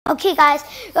Okay guys,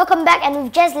 welcome back, and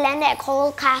we've just landed at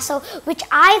Coral Castle, which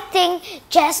I think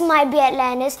just might be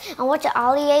Atlantis. And watch the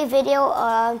REA video.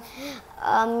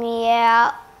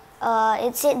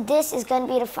 It said this is gonna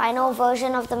be the final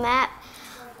version of the map.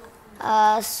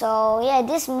 So yeah,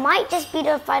 this might just be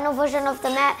the final version of the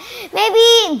map.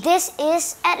 Maybe this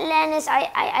is Atlantis.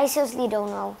 I seriously don't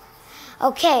know.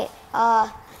 Okay.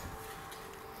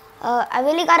 I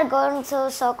really gotta go into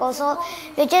a circle, so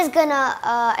we're just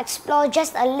gonna explore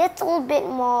just a little bit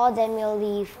more, then we'll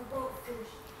leave.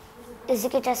 As you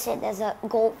could just say, there's a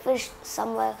goldfish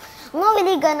somewhere. I'm not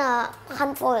really gonna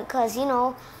hunt for it because, you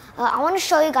know, I want to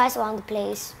show you guys around the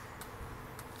place.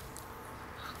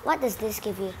 What does this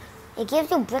give you? It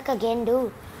gives you brick again,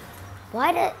 dude.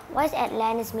 Why is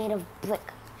Atlantis made of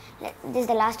brick? This is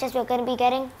the last chest we're gonna be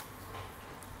getting.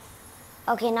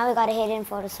 Okay, now we gotta head in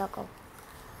for the circle.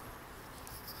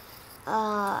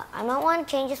 I might want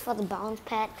to change this for the bounce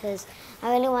pad because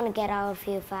I really want to get out of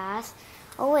here fast.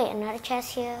 Oh wait, another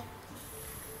chest here.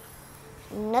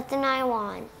 Nothing I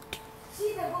want.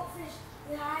 See the goldfish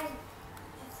behind.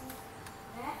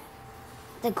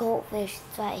 The goldfish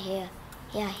is right here.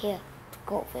 Yeah, here.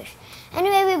 Goldfish.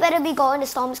 Anyway, we better be going. The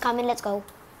storm's coming. Let's go.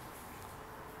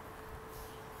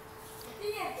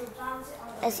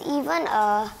 There's even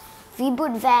a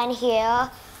reboot van here.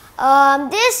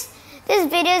 This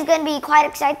video is going to be quite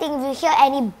exciting. If you hear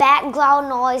any background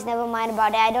noise, never mind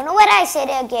about it. I don't know whether I said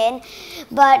it again,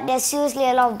 but there's seriously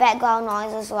a lot of background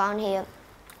noises around here.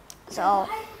 So,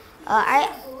 I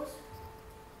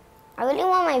really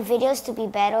want my videos to be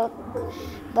better,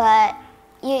 but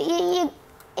it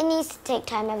needs to take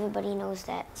time. Everybody knows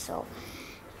that. So,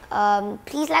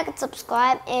 please like and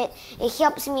subscribe. It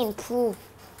helps me improve.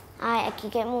 I can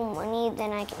get more money,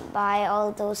 then I can buy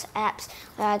all those apps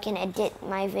where I can edit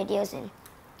my videos and,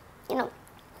 you know,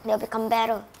 they'll become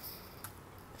better.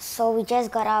 So we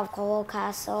just got out of Coral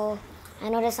Castle. I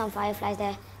know there's some fireflies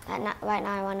there, but right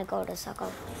now I want to go to the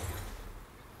circle.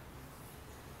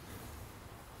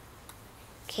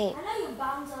 Okay. I know you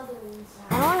bounce all the way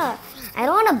inside. I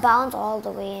don't wanna bounce all the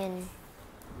way in.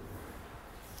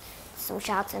 Some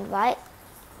shots and right.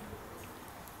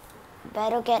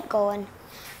 Better get going.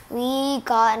 We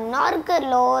got not a good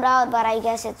loadout, but I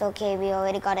guess it's okay. We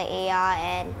already got an AR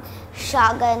and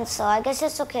shotgun, so I guess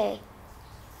it's okay.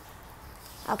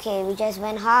 Okay, we just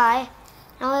went high.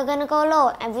 Now we're gonna go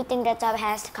low. Everything that's up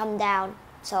has to come down.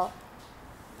 So,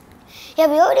 yeah,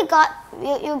 we already got,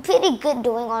 you're pretty good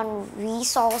doing on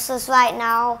resources right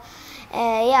now.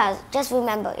 Yeah, just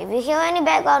remember, if you hear any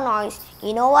background noise,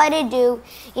 you know what to do.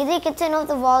 Either you can turn off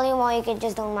the volume or you can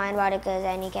just don't mind about it, because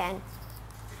then you can.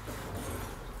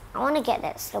 I want to get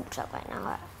that slope truck right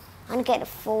now. I want to get the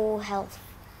full health.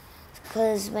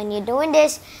 Because when you're doing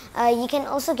this, you can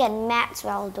also get mats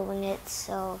while doing it.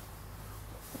 So,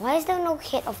 why is there no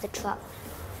hit of the truck?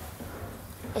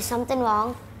 Is something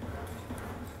wrong?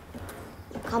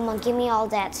 Come on, give me all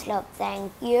that slope.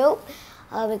 Thank you.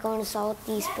 We're going to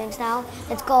Salty Springs now.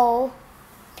 Let's go.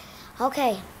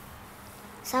 Okay.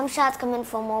 Some shots coming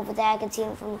from over there. I can see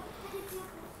them from...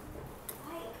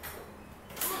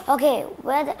 Okay,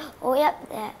 oh yep,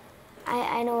 yeah,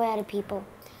 I know where the people.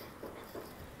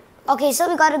 Okay, so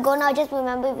we gotta go now. Just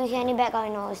remember, if you hear any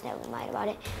background noise, never mind about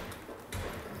it.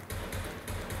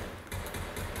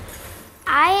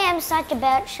 I am such a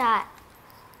bad shot.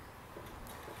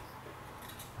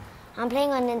 I'm playing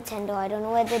on Nintendo. I don't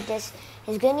know whether this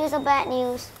is good news or bad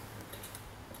news.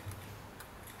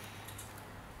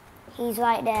 He's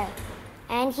right there.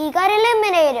 And he got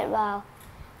eliminated, wow.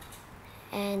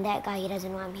 And that guy, he doesn't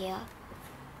know I'm here.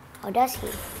 Or does he?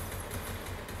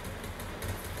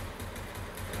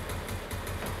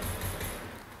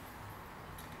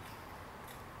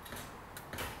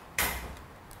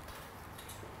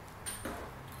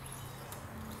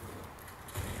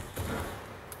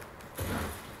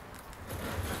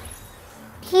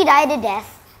 He died to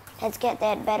death. Let's get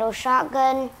that battle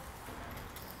shotgun.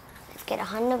 Let's get a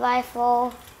hunter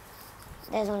rifle.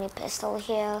 There's only a pistol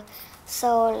here.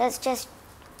 So let's just...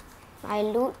 My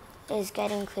loot is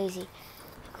getting crazy.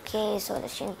 Okay, so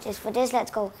let's change this for this.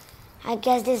 Let's go. I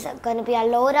guess this is going to be a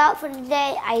loadout for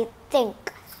today. I think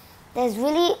there's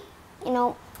really, you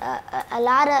know, a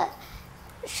lot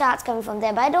of shots coming from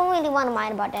there. But I don't really want to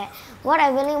mind about that. What I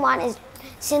really want is,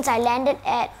 since I landed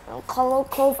at Coral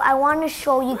Cove, I want to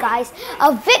show you guys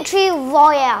a victory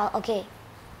royale. Okay.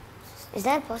 Is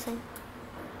that a person?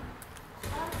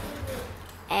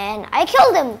 And I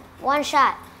killed him. One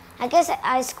shot. I guess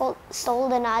I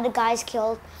stole another guy's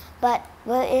kill, but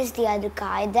where is the other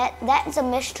guy? That's a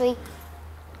mystery.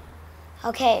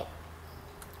 Okay.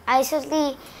 I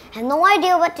seriously have no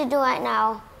idea what to do right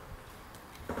now.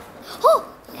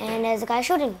 And there's a guy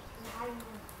shooting. Behind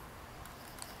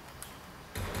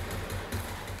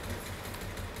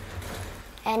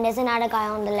you. And there's another guy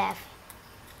on the left.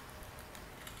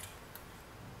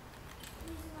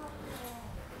 He's not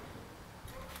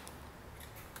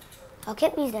there.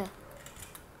 Okay, he's there.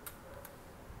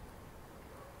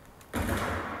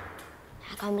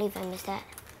 I can't believe I missed that.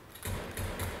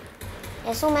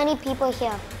 There's so many people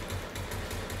here.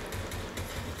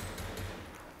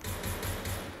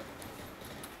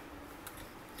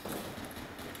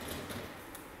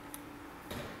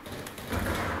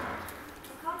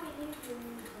 I can't believe you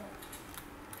moved there.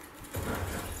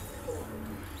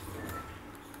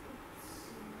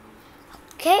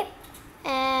 Okay,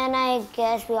 and I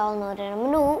guess we all know that I'm a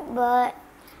noob, but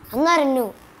I'm not a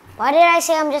noob. Why did I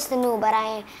say I'm just a noob? But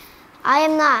I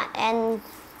am not, and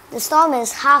the storm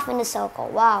is half in the circle.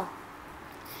 Wow.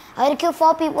 I had to kill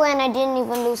 4 people and I didn't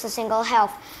even lose a single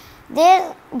health. We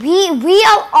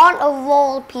are on a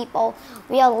roll, people.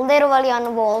 We are literally on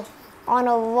a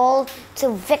roll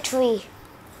to victory.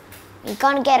 We're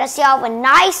gonna get ourselves a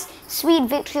nice, sweet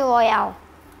victory royale.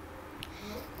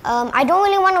 I don't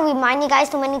really want to remind you guys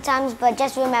too many times, but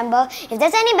just remember, if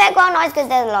there's any background noise, because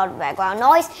there's a lot of background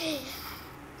noise,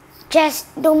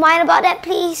 just don't mind about that,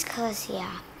 please, because,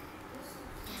 yeah,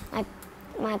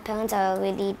 my parents are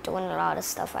really doing a lot of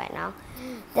stuff right now.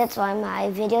 That's why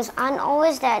my videos aren't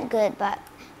always that good, but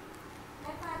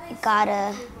you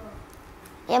gotta...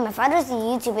 Yeah, my father's a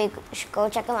YouTuber. You should go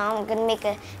check him out. I'm gonna make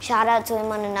a shout out to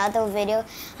him on another video.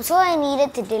 So I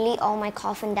needed to delete all my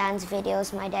coffin dance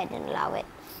videos. My dad didn't allow it.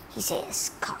 He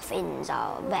says coffins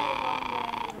are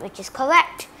bad, which is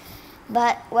correct.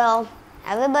 But, well,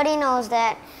 everybody knows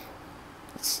that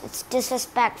it's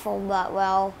disrespectful, but,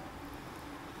 well...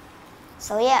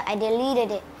 So, yeah, I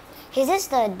deleted it. Is this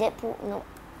the Deadpool? No,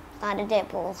 not the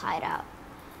Deadpool hideout.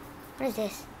 What is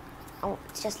this? Oh,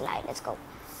 it's just light. Let's go.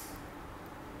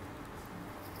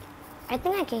 I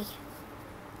think I can...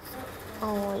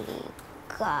 Holy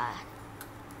God.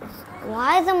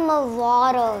 Why the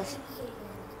Marauders?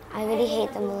 I really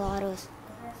hate the Marauders.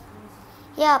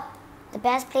 Yep, the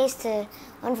best place to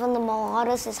run from the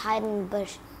Marauders is hide in the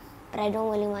bush. But I don't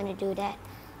really want to do that.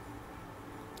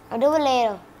 I'll do it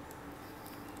later.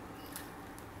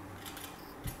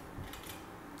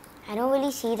 I don't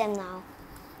really see them now.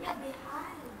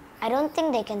 I don't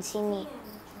think they can see me.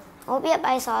 Oh, yep,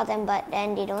 I saw them, but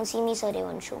then they don't see me, so they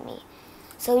won't shoot me.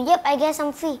 So, yep, I guess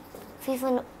I'm free. Free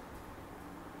for no...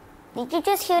 Did you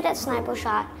just hear that sniper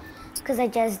shot? Because I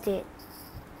just did.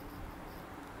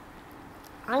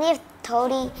 I only have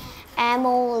 30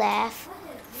 ammo left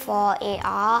for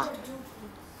AR.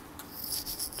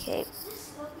 Okay.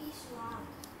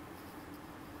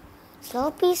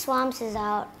 Slurpee Swamps is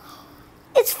out.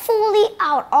 It's fully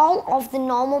out. All of the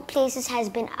normal places has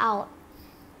been out.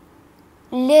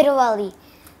 Literally.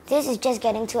 This is just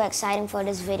getting too exciting for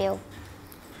this video.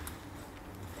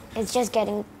 It's just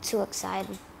getting too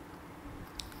exciting.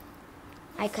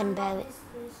 I couldn't bear it.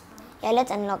 Yeah,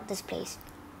 let's unlock this place.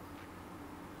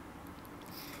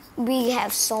 We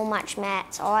have so much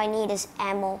mats. All I need is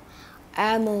ammo.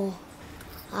 Ammo.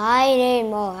 I need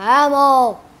more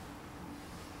ammo.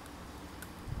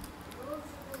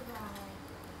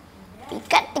 We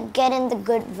got to get in the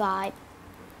good vibe.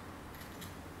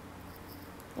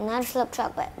 Not a flip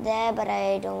truck there, but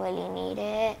I don't really need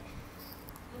it.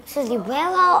 Seriously, where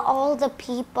are all the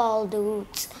people,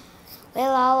 dudes? Where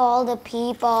are all the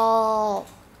people?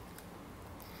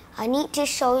 I need to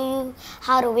show you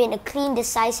how to win a clean,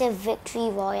 decisive victory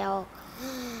royale.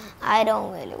 I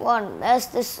don't really want to mess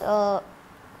this up.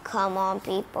 Come on,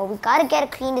 people. We gotta get a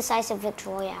clean, decisive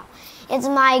victory royale. It's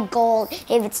my goal.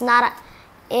 If it's not,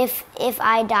 if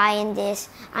I die in this,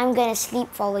 I'm gonna sleep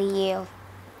for a year. Are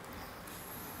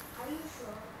you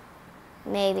sure?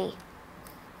 Maybe.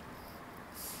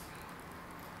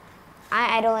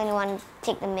 I don't really want to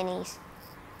take the minis.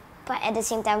 But at the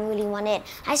same time, I really want it.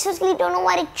 I seriously don't know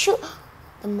what to choose.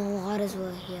 The Marauders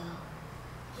were here.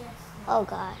 Yes. Oh,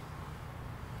 God.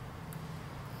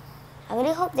 I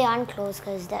really hope they aren't close,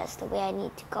 because that's the way I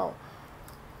need to go.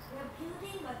 The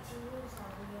building materials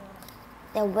are real.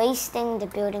 They're wasting the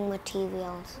building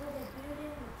materials. No, the building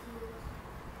materials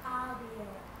are real.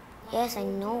 Yes, I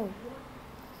know.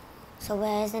 So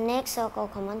where's the next circle?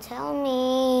 Come on, tell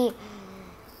me.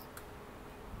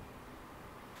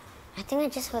 I think I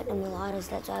just heard the Marauders,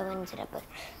 that's why I went into that bush.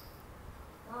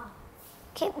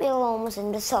 Okay, we're almost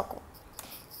in the circle.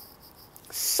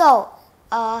 So,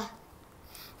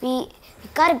 we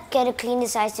gotta get a clean,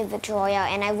 decisive victory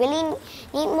royale, and I really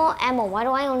need more ammo. Why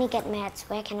do I only get mats?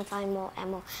 Where can I find more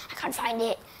ammo? I can't find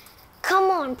it.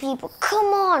 Come on, people.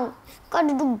 Come on.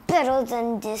 Gotta do better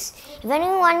than this. If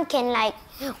anyone can like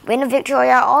win a victory,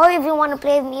 or if you want to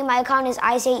play with me, my account is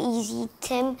I Say Easy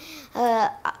Tim.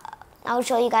 I'll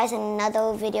show you guys in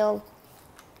another video.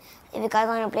 If you guys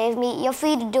want to play with me, you're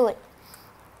free to do it.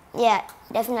 Yeah,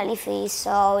 definitely free.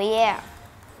 So yeah,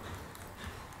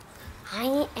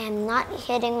 I am not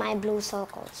hitting my blue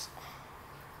circles.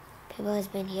 People has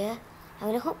been here. I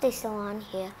really hope they're still on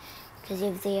here, because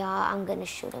if they are, I'm gonna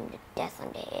shoot them to death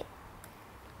on the head.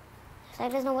 It's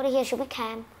like there's nobody here. Should we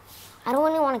camp? I don't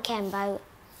really want to camp, but it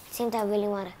seems I really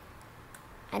want to.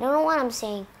 I don't know what I'm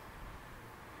saying.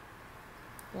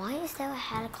 Why is there a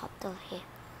helicopter here?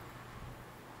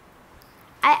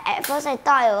 At first I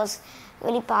thought it was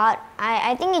really bad.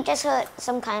 I think it just heard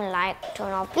some kind of light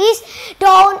turn off. Please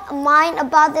don't mind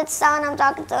about that sound. I'm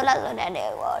talking so loud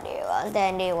so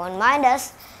that they won't mind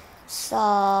us. So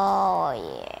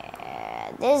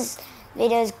yeah, this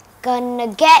video is gonna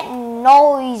get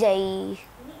noisy.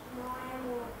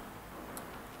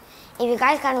 If you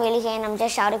guys can't really hear and I'm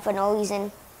just shouting for no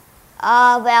reason,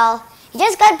 well, you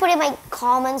just gotta put in my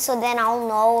comments so then I'll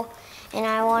know and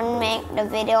I won't make the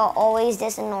video always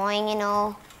this annoying, you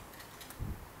know.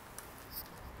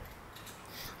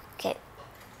 Okay,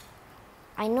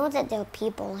 I know that there are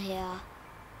people here.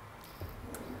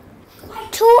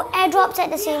 2 airdrops at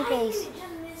the same place.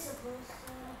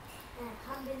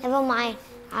 Never mind.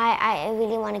 I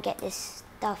really want to get this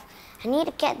stuff. I need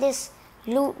to get this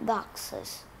loot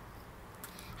boxes.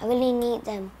 I really need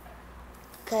them.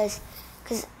 Cause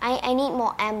I need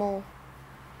more ammo.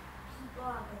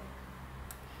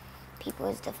 People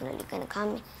is definitely gonna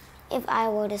come if I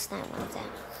were to snipe one of them.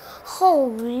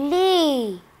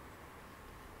 Holy!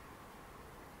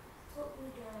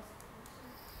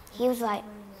 He was right.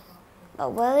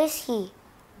 But where is he?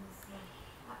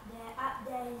 Up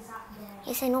there, he's up there.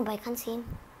 Yes, I know, but I can't see him.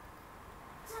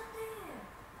 It's up there.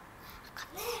 I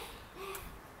can't see him.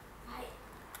 Right.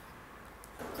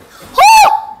 Oh!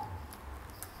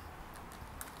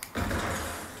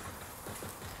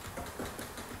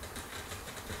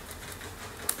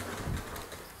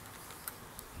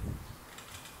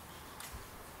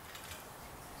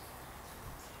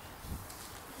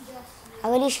 I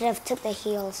really should have took the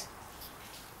heals.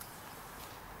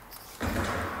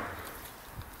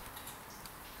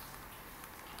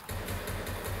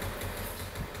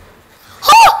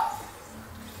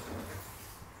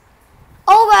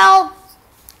 Oh well,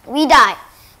 we died,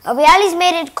 but we at least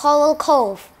made it Coral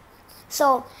Cove.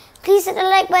 So please hit the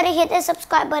like button, hit the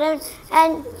subscribe button,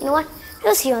 and you know what?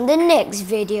 We'll see you on the next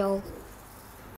video.